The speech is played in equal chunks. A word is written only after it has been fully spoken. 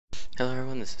Hello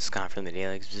everyone, this is Scott from the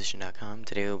Exposition.com.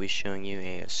 Today we'll be showing you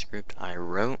a script I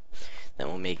wrote that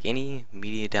will make any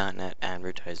media.net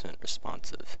advertisement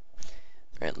responsive.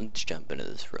 Alright, let's jump into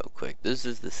this real quick. This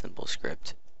is the simple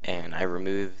script, and I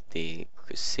removed the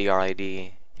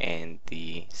CRID and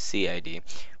the CID,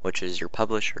 which is your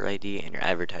publisher ID and your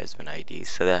advertisement ID,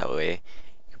 so that way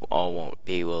you all won't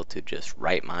be able to just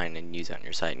write mine and use it on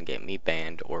your site and get me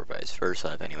banned, or vice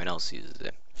versa if anyone else uses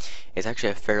it. It's actually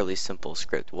a fairly simple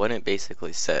script. What it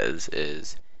basically says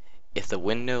is if the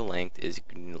window length is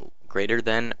greater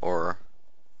than or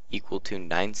equal to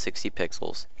 960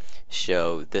 pixels,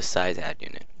 show this size ad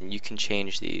unit. And you can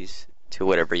change these to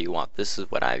whatever you want. This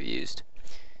is what I've used.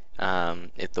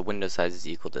 If the window size is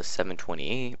equal to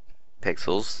 728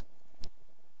 pixels,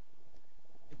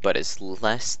 but it's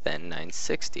less than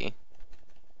 960,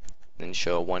 then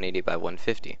show a 180 by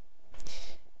 150.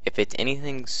 If it's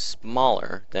anything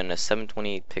smaller than a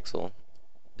 728 pixel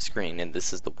screen, and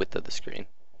this is the width of the screen,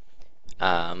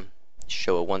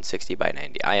 show a 160 by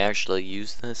 90. I actually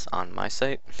use this on my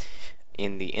site.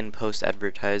 In the in-post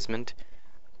advertisement,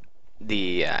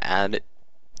 the ad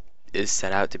is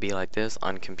set out to be like this.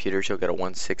 On computers, you'll get a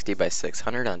 160 by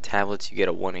 600. On tablets, you get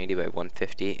a 180 by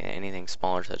 150. And anything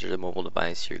smaller, such as a mobile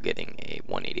device, you're getting a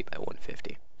 180 by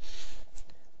 150.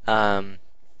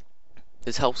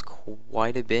 This helps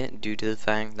quite a bit due to the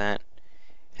fact that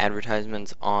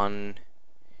advertisements on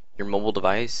your mobile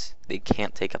device, they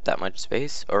can't take up that much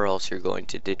space, or else you're going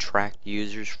to detract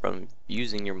users from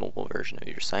using your mobile version of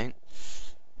your site.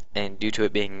 And due to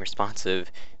it being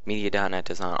responsive, Media.net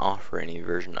does not offer any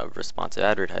version of responsive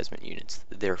advertisement units.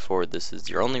 Therefore, this is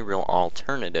your only real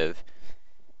alternative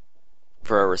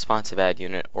for a responsive ad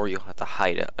unit, or you'll have to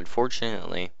hide it.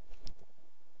 Unfortunately,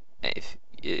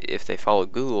 if they follow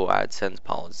Google AdSense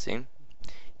policy,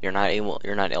 you're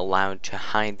not allowed to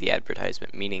hide the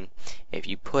advertisement, meaning if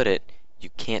you put it,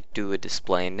 you can't do a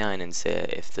display none and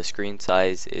say if the screen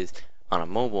size is on a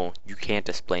mobile, you can't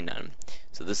display none.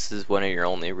 So this is one of your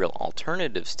only real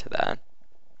alternatives to that.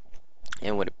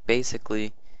 And what it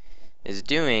basically is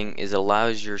doing is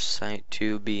allows your site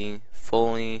to be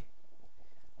fully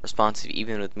responsive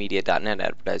even with Media.net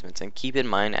advertisements. And keep in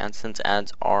mind, AdSense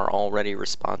ads are already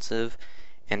responsive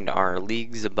and are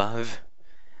leagues above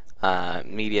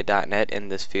Media.net in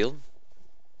this field.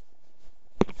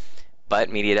 But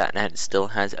Media.net still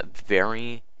has a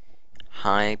very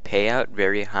high payout,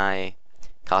 very high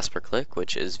cost per click,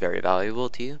 which is very valuable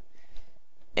to you.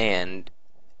 And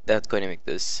that's going to make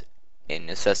this a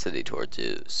necessity towards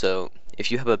you. So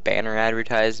if you have a banner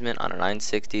advertisement on a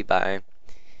 960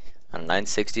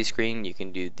 screen, you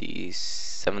can do the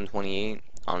 728.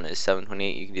 On a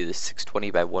 728, you can do the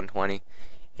 620 by 120.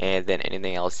 And then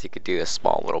anything else, you could do a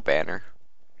small little banner,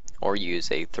 or use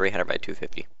a 300 by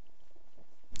 250.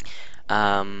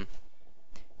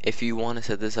 If you want to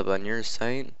set this up on your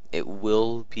site, there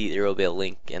will be a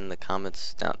link in the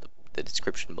comments down the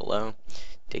description below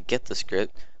to get the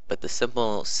script. But the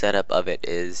simple setup of it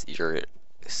is your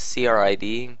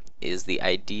CRID is the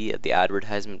ID of the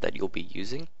advertisement that you'll be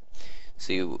using.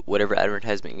 So whatever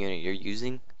advertisement unit you're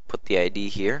using, put the ID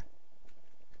here,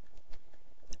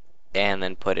 and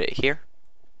then put it here,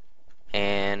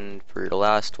 and for the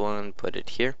last one, put it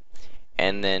here,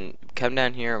 and then come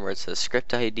down here where it says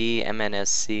script ID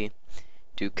MNSC,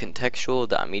 do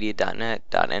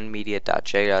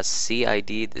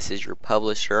contextual.media.net.nmedia.j.cid. This is your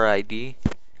publisher ID.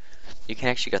 You can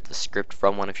actually get the script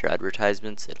from one of your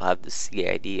advertisements. It'll have the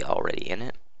CID already in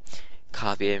it.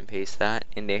 Copy and paste that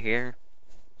into here,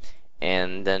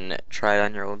 and then try it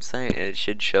on your own site, and it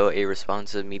should show a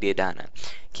responsive Media.net.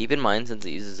 Keep in mind, since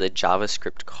it uses a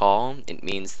JavaScript call, it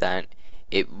means that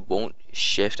it won't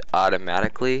shift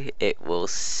automatically. It will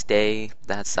stay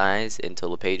that size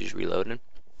until the page is reloaded.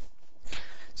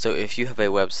 So if you have a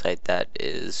website that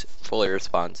is fully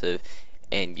responsive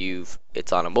and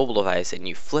it's on a mobile device and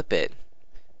you flip it,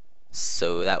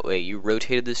 so that way you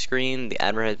rotated the screen, the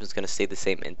advertisement is going to stay the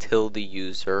same until the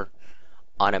user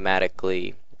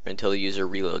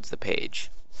reloads the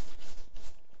page.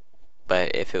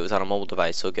 But if it was on a mobile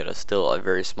device, you'll get still a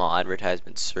very small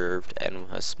advertisement served, and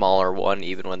a smaller one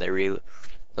even when they'll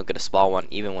get a small one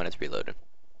even when it's reloaded.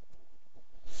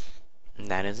 And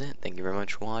that is it. Thank you very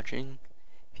much for watching.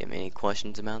 If you have any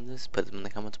questions about this, put them in the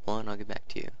comments below and I'll get back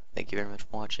to you. Thank you very much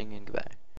for watching, and goodbye.